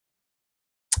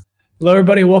Hello,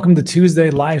 everybody. Welcome to Tuesday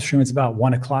live stream. It's about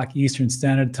 1 o'clock Eastern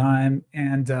Standard Time,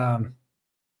 and I'm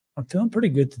feeling pretty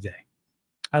good today.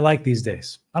 I like these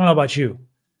days. I don't know about you,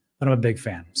 but I'm a big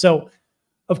fan. So,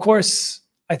 of course,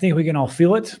 I think we can all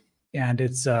feel it, and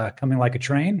it's coming like a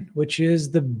train, which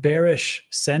is the bearish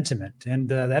sentiment, and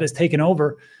that has taken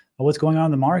over what's going on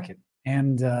in the market.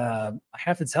 And I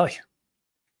have to tell you,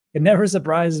 it never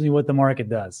surprises me what the market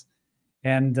does,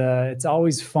 and it's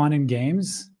always fun and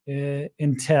games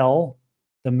until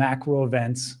the macro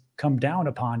events come down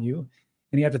upon you,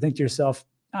 and you have to think to yourself,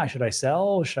 should I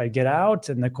sell? Should I get out?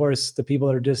 And of course, the people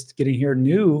that are just getting here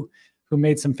new, who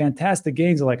made some fantastic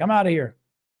gains, are like, I'm out of here,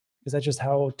 because that's just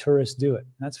how tourists do it.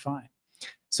 And that's fine.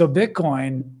 So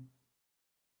Bitcoin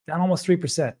down almost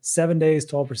 3%, 7 days,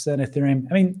 12%. Ethereum.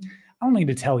 I mean, I don't need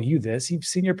to tell you this. You've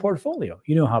seen your portfolio.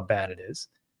 You know how bad it is.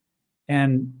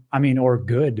 And I mean, or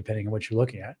good, depending on what you're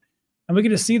looking at. And we're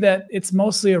going to see that it's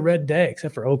mostly a red day,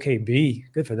 except for OKB.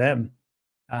 Good for them.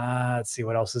 Let's see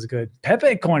what else is good.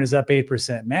 Pepe coin is up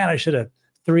 8%. Man, I should have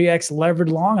 3x levered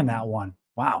long on that one.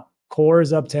 Wow. Core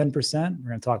is up 10%. We're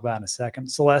going to talk about it in a second.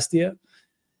 Celestia.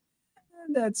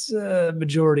 That's a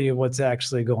majority of what's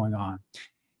actually going on.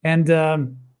 And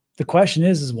the question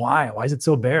is why? Why is it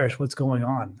so bearish? What's going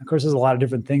on? Of course, there's a lot of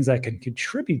different things that can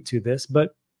contribute to this,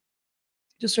 but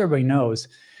just so everybody knows,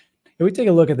 if we take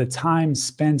a look at the time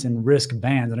spent in risk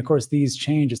bands, and of course, these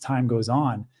change as time goes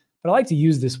on, but I like to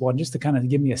use this one just to kind of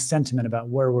give me a sentiment about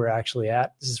where we're actually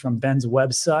at. This is from Ben's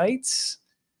website,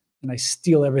 and I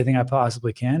steal everything I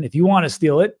possibly can. If you want to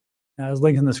steal it, there's a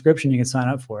link in the description. You can sign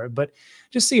up for it. But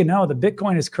just so you know, the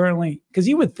Bitcoin is currently, because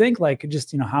you would think like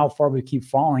just, how far we keep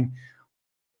falling,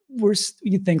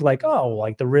 you think like, oh,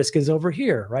 like the risk is over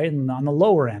here, right? And on the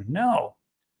lower end. No.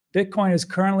 Bitcoin is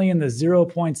currently in the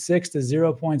 0.6 to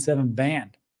 0.7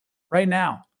 band right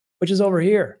now, which is over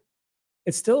here.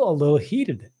 It's still a little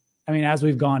heated. I mean, as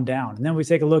we've gone down. And then we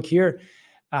take a look here.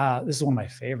 This is one of my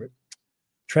favorite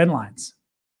trend lines.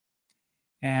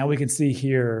 And we can see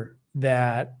here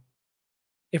that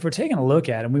if we're taking a look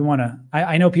at it, and we want to,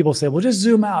 I know people say, well, just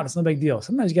zoom out. It's no big deal.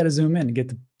 Sometimes you got to zoom in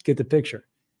and get the picture.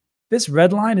 This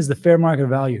red line is the fair market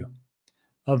value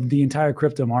of the entire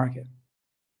crypto market.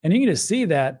 And you can just see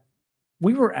that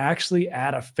we were actually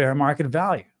at a fair market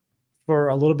value for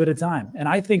a little bit of time. And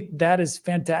I think that is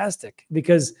fantastic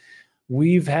because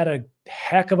we've had a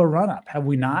heck of a run up, have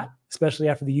we not? Especially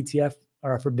after the ETF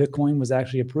or for Bitcoin was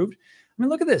actually approved. I mean,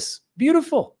 look at this.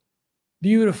 Beautiful,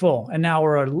 beautiful. And now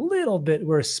we're a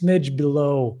smidge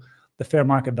below the fair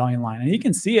market value line. And you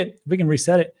can see it, if we can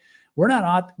reset it, we're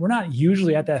not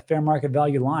usually at that fair market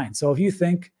value line. So if you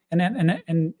think, and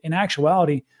in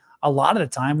actuality, a lot of the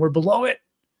time we're below it.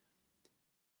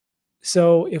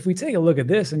 So if we take a look at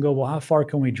this and go, well, how far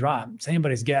can we drop? It's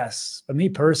anybody's guess. But me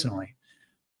personally,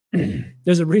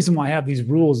 there's a reason why I have these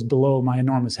rules below my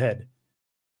enormous head.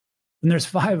 And there's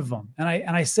 5 of them. And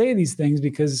I say these things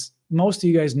because most of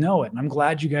you guys know it. And I'm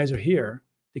glad you guys are here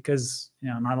because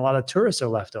not a lot of tourists are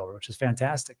left over, which is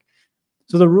fantastic.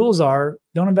 So the rules are,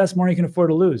 don't invest more than you can afford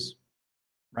to lose,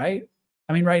 right?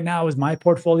 I mean, right now, is my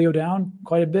portfolio down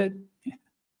quite a bit?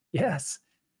 Yes.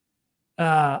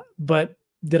 But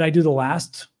did I do the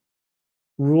last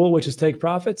rule, which is take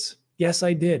profits? Yes,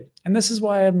 I did. And this is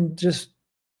why this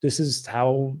is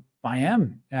how I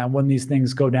am when these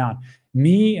things go down.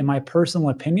 Me, in my personal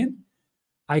opinion,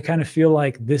 I kind of feel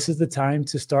like this is the time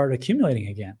to start accumulating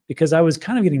again because I was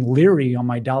kind of getting leery on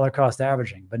my dollar cost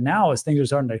averaging. But now as things are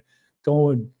starting to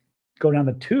go down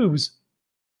the tubes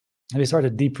and they start to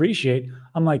depreciate,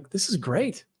 I'm like, this is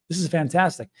great. This is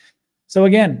fantastic. So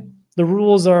again, the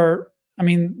rules are, I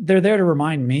mean, they're there to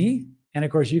remind me. And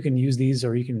of course, you can use these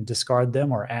or you can discard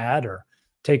them or add or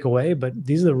take away. But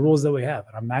these are the rules that we have.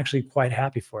 And I'm actually quite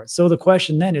happy for it. So the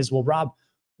question then is, well, Rob,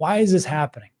 why is this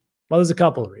happening? Well, there's a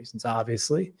couple of reasons,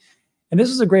 obviously. And this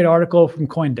was a great article from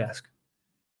CoinDesk.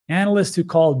 Analyst who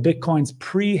called Bitcoin's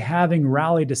pre-halving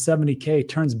rally to 70K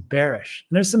turns bearish.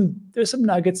 And there's some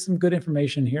nuggets, some good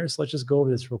information here. So let's just go over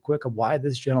this real quick of why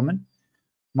this gentleman,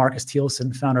 Marcus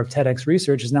Thielson, founder of TEDx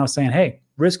Research, is now saying, hey,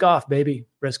 risk off, baby,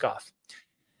 risk off.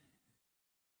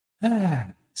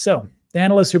 So the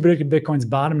analysts who predicted Bitcoin's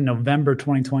bottom in November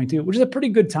 2022, which is a pretty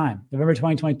good time, November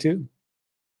 2022,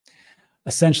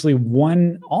 essentially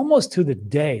almost to the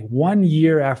day, 1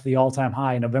 year after the all-time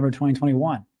high in November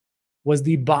 2021, was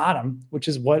the bottom, which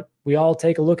is what we all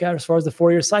take a look at as far as the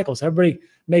 4-year cycles. Everybody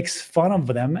makes fun of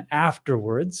them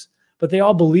afterwards, but they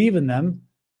all believe in them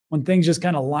when things just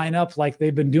kind of line up like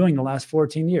they've been doing the last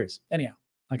 14 years. Anyhow,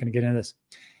 not going to get into this.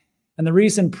 And the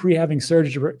recent pre-halving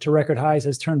surge to record highs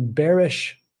has turned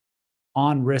bearish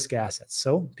on risk assets.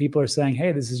 So people are saying,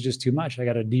 hey, this is just too much. I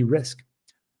got to de-risk.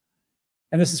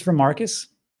 And this is from Marcus,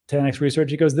 10x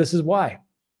Research. He goes, this is why.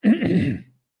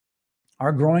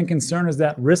 Our growing concern is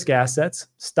that risk assets,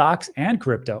 stocks, and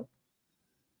crypto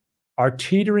are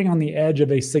teetering on the edge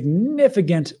of a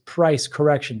significant price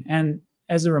correction. And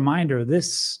as a reminder,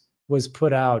 this was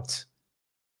put out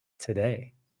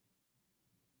today.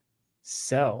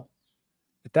 So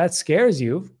if that scares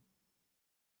you,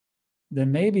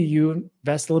 then maybe you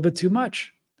invest a little bit too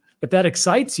much. If that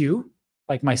excites you,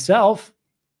 like myself,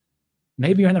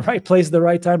 maybe you're in the right place at the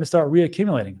right time to start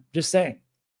reaccumulating. Just saying.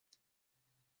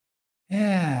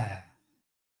 Yeah.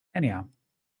 Anyhow,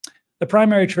 the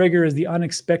primary trigger is the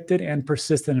unexpected and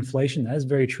persistent inflation. That is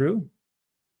very true.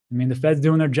 I mean, the Fed's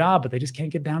doing their job, but they just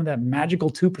can't get down to that magical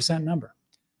 2% number.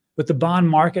 With the bond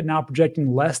market now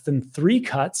projecting less than 3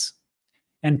 cuts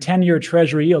and 10-year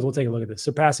Treasury yields, we'll take a look at this,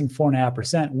 surpassing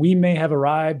 4.5%, we may have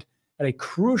arrived at a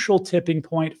crucial tipping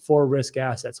point for risk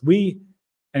assets.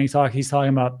 He's talking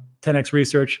about 10x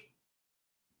Research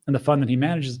and the fund that he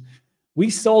manages. We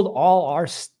sold all our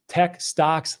tech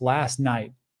stocks last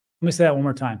night. Let me say that one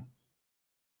more time.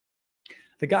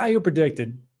 The guy who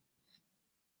predicted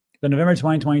the November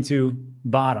 2022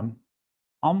 bottom,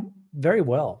 very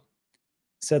well,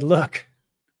 said, look,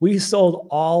 we sold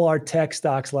all our tech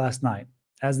stocks last night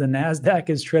as the NASDAQ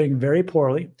is trading very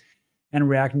poorly and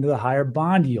reacting to the higher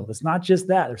bond yield. It's not just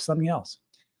that, there's something else.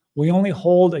 We only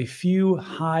hold a few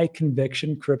high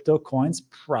conviction crypto coins,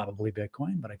 probably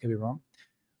Bitcoin, but I could be wrong.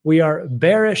 We are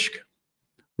bearish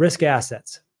risk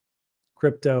assets,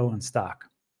 crypto and stock.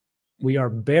 We are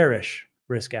bearish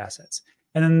risk assets.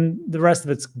 And then the rest of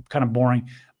it's kind of boring.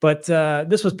 But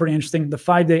this was pretty interesting. The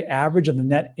 5-day average of the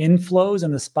net inflows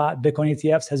in the spot Bitcoin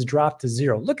ETFs has dropped to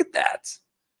 0. Look at that.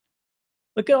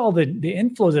 Look at all the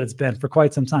inflows that it's been for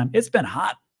quite some time. It's been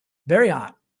hot, very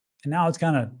hot. And now it's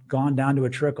kind of gone down to a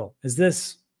trickle. Is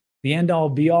this the end all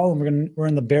be all and we're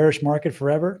in the bearish market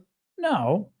forever?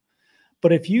 No.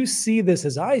 But if you see this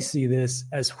as I see this,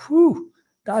 as whew,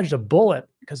 dodged a bullet,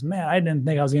 because man, I didn't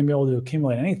think I was going to be able to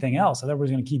accumulate anything else. I thought it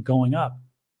was going to keep going up.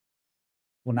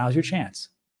 Well, now's your chance.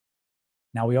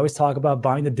 Now, we always talk about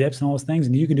buying the dips and all those things,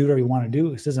 and you can do whatever you want to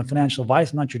do. This isn't financial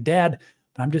advice. I'm not your dad,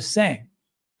 but I'm just saying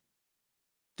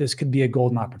this could be a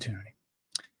golden opportunity.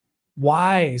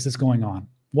 Why is this going on?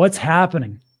 What's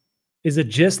happening? Is it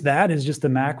just that? Is it just the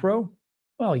macro?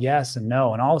 Well, yes and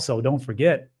no. And also, don't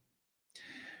forget,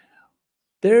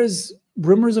 there's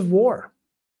rumors of war.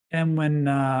 And when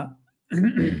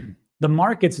the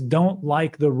markets don't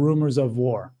like the rumors of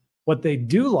war, what they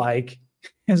do like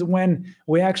is when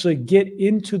we actually get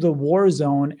into the war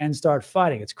zone and start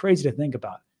fighting. It's crazy to think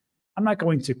about. I'm not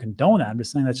going to condone that. I'm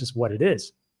just saying that's just what it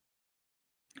is.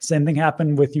 Same thing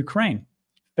happened with Ukraine,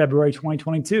 February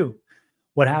 2022.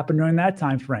 What happened during that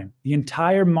time frame? The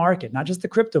entire market, not just the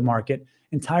crypto market,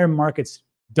 entire markets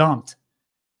dumped.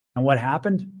 And what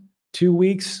happened? 2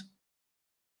 weeks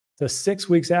to 6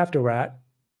 weeks after that,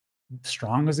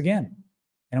 strong as again.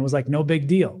 And it was like no big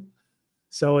deal.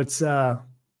 So it's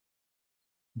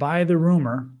buy the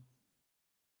rumor,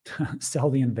 sell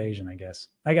the invasion, I guess.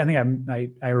 I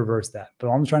think I reversed that. But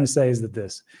all I'm trying to say is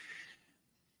that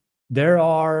there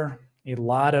are a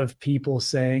lot of people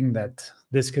saying that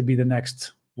this could be the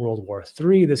next World War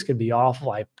III. This could be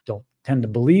awful. I don't tend to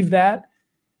believe that.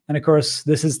 And of course,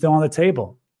 this is still on the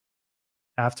table.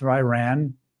 After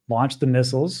Iran launched the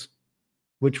missiles,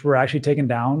 which were actually taken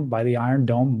down by the Iron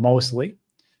Dome mostly.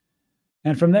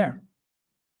 And from there.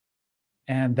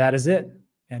 And that is it.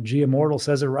 And G Immortal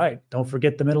says it right. Don't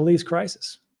forget the Middle East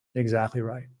crisis. Exactly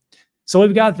right. So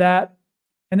we've got that.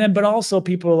 And then, but also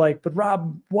people are like, but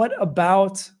Rob, what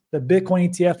about the Bitcoin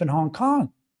ETF in Hong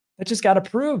Kong? That just got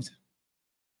approved.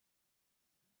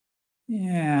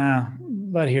 Yeah,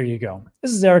 but here you go.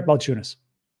 This is Eric Balchunas.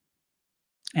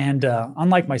 And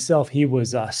unlike myself, he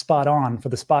was spot on for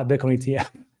the spot Bitcoin ETF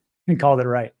and called it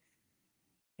right.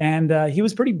 And he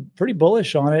was pretty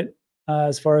bullish on it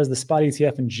as far as the spot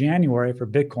ETF in January for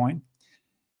Bitcoin.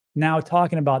 Now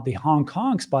talking about the Hong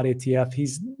Kong spot ETF,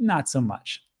 he's not so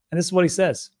much. And this is what he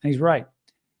says, and he's right.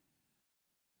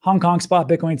 Hong Kong spot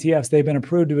Bitcoin ETFs, they've been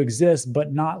approved to exist,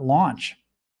 but not launch.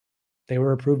 They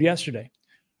were approved yesterday.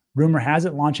 Rumor has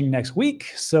it launching next week,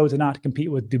 so to not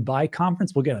compete with Dubai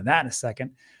conference, we'll get into that in a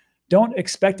second. Don't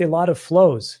expect a lot of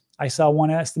flows. I saw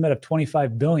one estimate of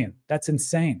 25 billion. That's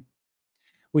insane.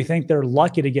 We think they're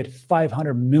lucky to get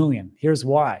 500 million. Here's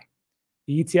why.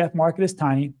 The ETF market is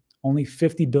tiny, only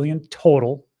 50 billion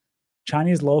total.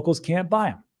 Chinese locals can't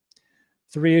buy them.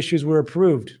 3 issues were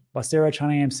approved. Bostera,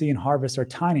 China AMC, and Harvest are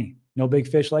tiny. No big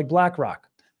fish like BlackRock.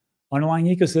 Underlying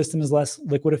ecosystem is less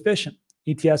liquid efficient.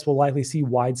 ETFs will likely see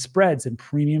wide spreads and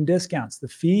premium discounts. The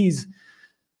fees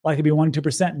Likely to be 1 to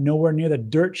 2%, nowhere near the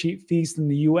dirt cheap fees in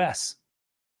the US.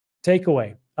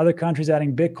 Takeaway, other countries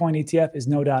adding Bitcoin ETF is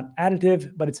no doubt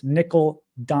additive, but it's nickel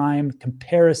dime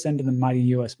comparison to the mighty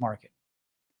US market.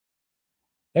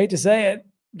 I hate to say it,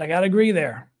 but I got to agree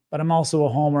there. But I'm also a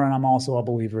homer and I'm also a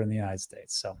believer in the United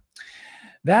States. So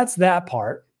that's that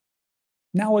part.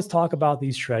 Now let's talk about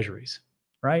these treasuries,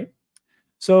 right?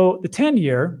 So the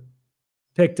 10-year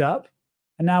picked up,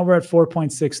 and now we're at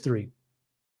 4.63,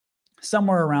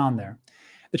 somewhere around there.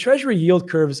 The treasury yield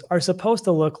curves are supposed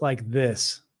to look like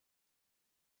this.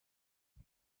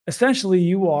 Essentially,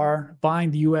 you are buying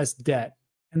the US debt.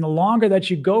 And the longer that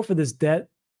you go for this debt,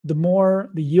 the more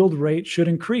the yield rate should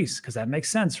increase, because that makes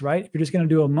sense, right? If you're just going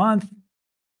to do a month,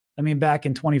 I mean, back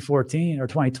in 2014 or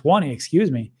 2020, excuse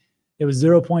me, it was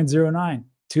 0.09.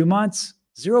 2 months,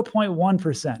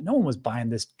 0.1%. No one was buying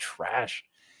this trash.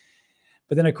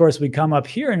 But then, of course, we come up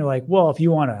here and you're like, well, if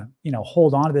you want to,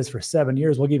 hold on to this for 7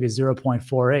 years, we'll give you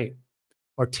 0.48,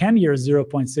 or 10 years,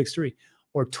 0.63,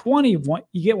 or 20.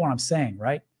 You get what I'm saying,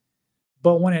 right?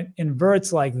 But when it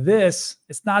inverts like this,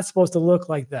 it's not supposed to look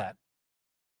like that.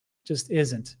 Just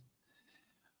isn't.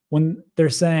 When they're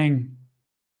saying,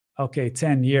 okay,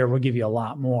 10-year, we'll give you a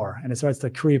lot more, and it starts to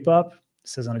creep up,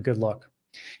 this isn't a good look.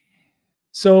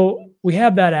 So we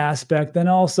have that aspect. Then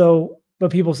also,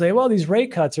 but people say, well, these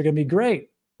rate cuts are going to be great.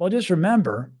 Well, just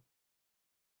remember,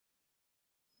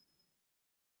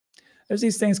 there's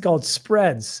these things called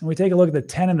spreads. And we take a look at the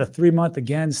 10 and the 3-month,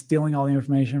 again, stealing all the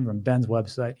information from Ben's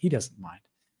website. He doesn't mind.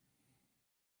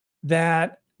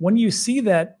 That when you see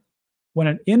that, when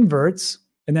it inverts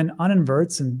and then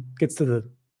uninverts and gets to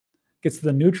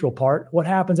the neutral part, what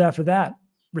happens after that?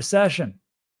 Recession.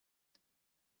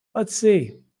 Let's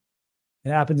see. It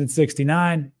happens in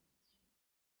 69.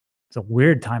 It's a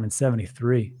weird time in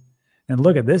 73. And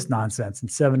look at this nonsense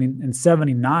in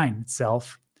 79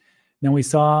 itself. Then we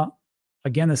saw,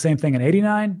 again, the same thing in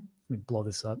 89. Let me blow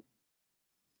this up.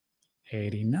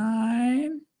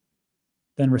 89.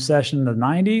 Then recession in the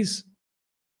 90s.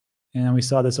 And then we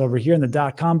saw this over here in the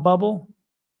dot-com bubble.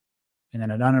 And then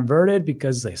it uninverted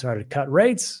because they started to cut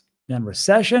rates. Then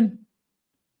recession.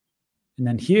 And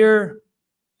then here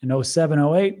in 07,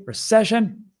 08,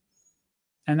 recession.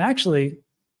 And actually,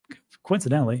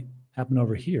 coincidentally, happened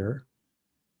over here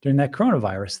during that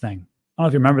coronavirus thing. I don't know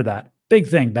if you remember that. Big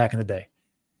thing back in the day.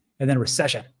 And then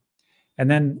recession.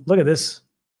 And then look at this.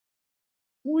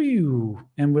 Whew.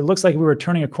 And it looks like we were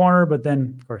turning a corner, but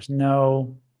then, of course,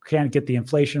 no, can't get the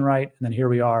inflation right. And then here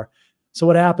we are. So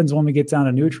what happens when we get down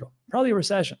to neutral? Probably a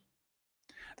recession.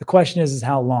 The question is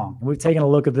how long? We've taken a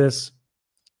look at this.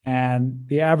 And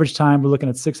the average time, we're looking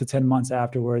at 6 to 10 months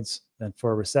afterwards then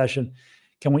for a recession.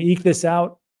 Can we eke this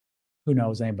out? Who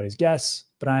knows? Anybody's guess.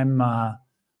 But I'm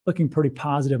looking pretty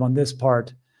positive on this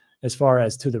part as far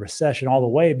as to the recession all the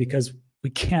way, because we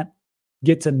can't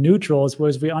get to neutral as well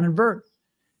as we uninvert.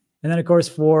 And then, of course,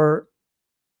 for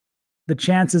the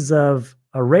chances of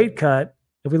a rate cut,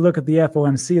 if we look at the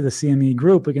FOMC, the CME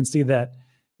group, we can see that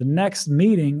the next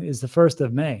meeting is the 1st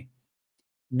of May.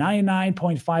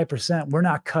 99.5%, we're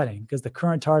not cutting because the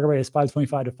current target rate is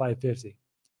 525 to 550.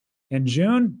 In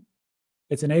June,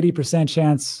 it's an 80%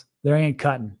 chance there ain't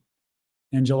cutting.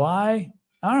 In July,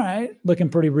 all right, looking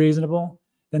pretty reasonable.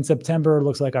 Then September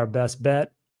looks like our best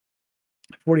bet.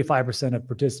 45% of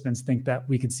participants think that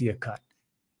we could see a cut.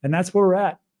 And that's where we're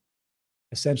at,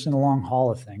 essentially in the long haul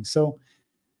of things. So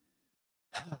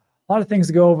a lot of things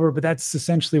to go over, but that's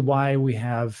essentially why we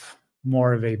have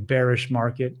more of a bearish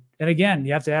market. And again,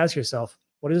 you have to ask yourself,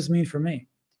 what does this mean for me?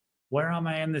 Where am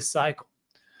I in this cycle?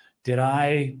 Did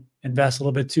I invest a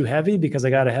little bit too heavy because I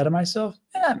got ahead of myself?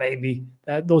 Yeah, maybe.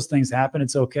 Those things happen.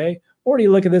 It's okay. Or do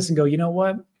you look at this and go, you know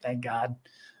what? Thank God.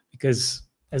 Because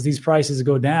as these prices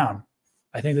go down,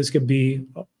 I think this could be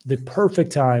the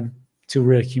perfect time to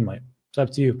reaccumulate. It's up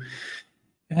to you.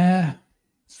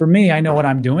 For me, I know what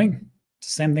I'm doing. It's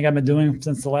the same thing I've been doing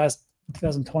since the last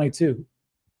 2022,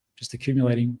 just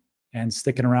accumulating and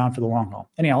sticking around for the long haul.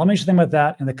 Anyhow, let me think about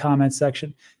that in the comments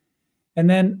section. And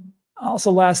then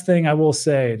also last thing I will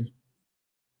say,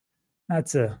 not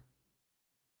to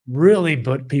really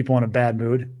put people in a bad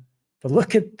mood, but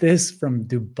look at this from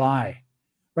Dubai.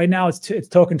 Right now it's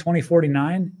token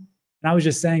 2049. And I was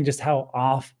just saying just how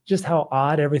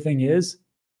odd everything is.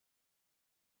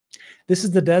 This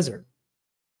is the desert.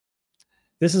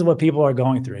 This is what people are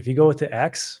going through. If you go to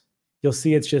X, you'll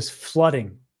see it's just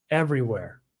flooding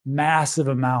everywhere. Massive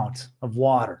amount of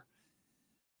water.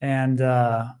 And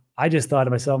I just thought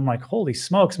to myself, I'm like, holy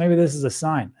smokes, maybe this is a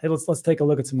sign. Hey, let's take a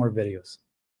look at some more videos.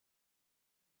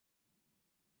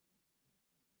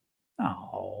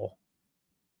 Oh,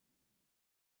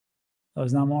 that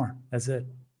was not more. That's it.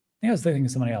 think I was thinking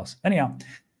of somebody else. Anyhow,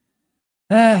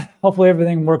 hopefully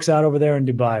everything works out over there in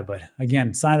Dubai. But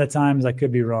again, sign of the times, I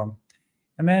could be wrong.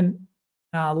 And then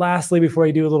lastly, before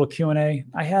you do a little Q&A,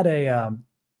 I had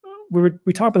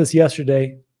we talked about this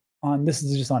yesterday this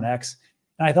is just on X.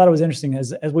 And I thought it was interesting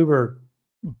as we were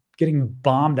getting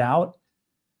bombed out,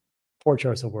 poor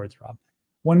choice of words, Rob,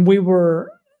 when we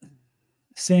were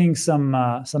seeing some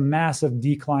massive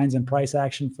declines in price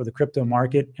action for the crypto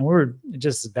market, and we were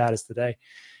just as bad as today.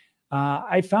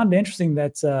 I found it interesting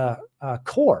that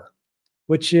Core,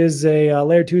 which is a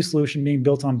layer 2 solution being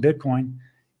built on Bitcoin,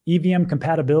 EVM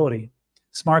compatibility,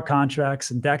 smart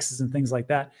contracts and DEXs and things like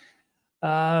that,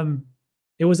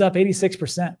 it was up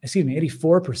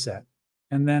 84%.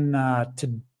 And then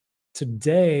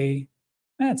today,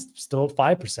 it's still at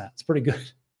 5%. It's pretty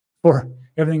good for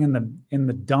everything in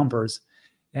the dumpers.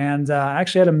 And I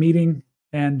actually had a meeting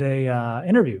and a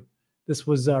interview. This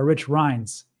was Rich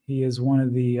Rines. He is one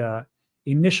of the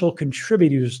initial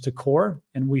contributors to Core.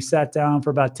 And we sat down for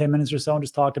about 10 minutes or so and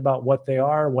just talked about what they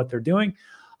are, what they're doing.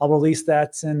 I'll release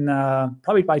that in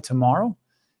probably by tomorrow.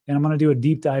 And I'm going to do a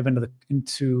deep dive into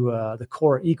the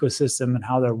Core ecosystem and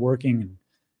how they're working and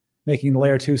making the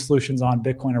layer 2 solutions on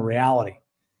Bitcoin a reality.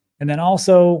 And then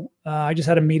also, I just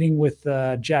had a meeting with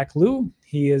Jack Liu.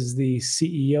 He is the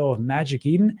CEO of Magic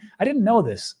Eden. I didn't know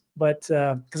this, but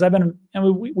because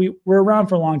we're around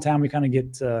for a long time, we kind of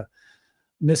get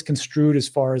misconstrued as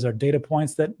far as our data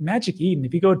points. That Magic Eden,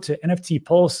 if you go to NFT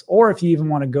Pulse, or if you even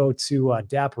want to go to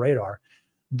DApp Radar,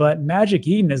 but Magic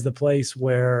Eden is the place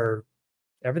where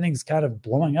everything's kind of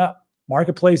blowing up.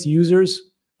 Marketplace users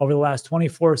over the last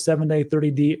 24, 7 day,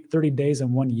 30 days,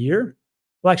 and 1 year.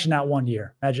 Well, actually not 1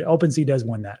 year. OpenSea does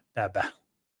win that battle.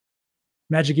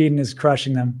 Magic Eden is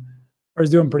crushing them, or is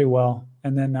doing pretty well.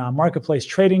 And then marketplace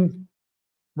trading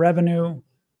revenue,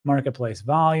 marketplace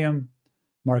volume,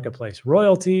 marketplace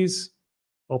royalties.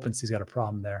 OpenSea's got a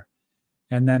problem there.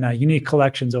 And then unique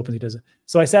collections, OpenSea does it.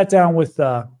 So I sat down with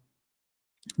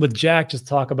Jack just to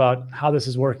talk about how this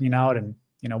is working out and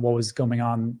what was going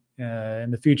on in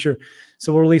the future.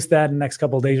 So we'll release that in the next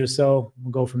couple of days or so.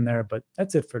 We'll go from there, but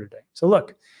that's it for today. So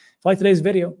look, if you like today's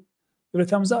video, give it a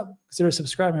thumbs up. Consider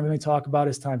subscribing. Everything we talk about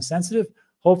is time sensitive.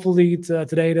 Hopefully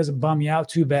today doesn't bum you out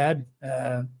too bad.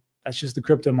 That's just the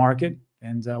crypto market,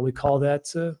 and we call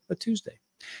that a Tuesday.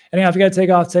 Anyhow, if you got to take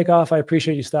off, take off. I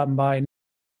appreciate you stopping by.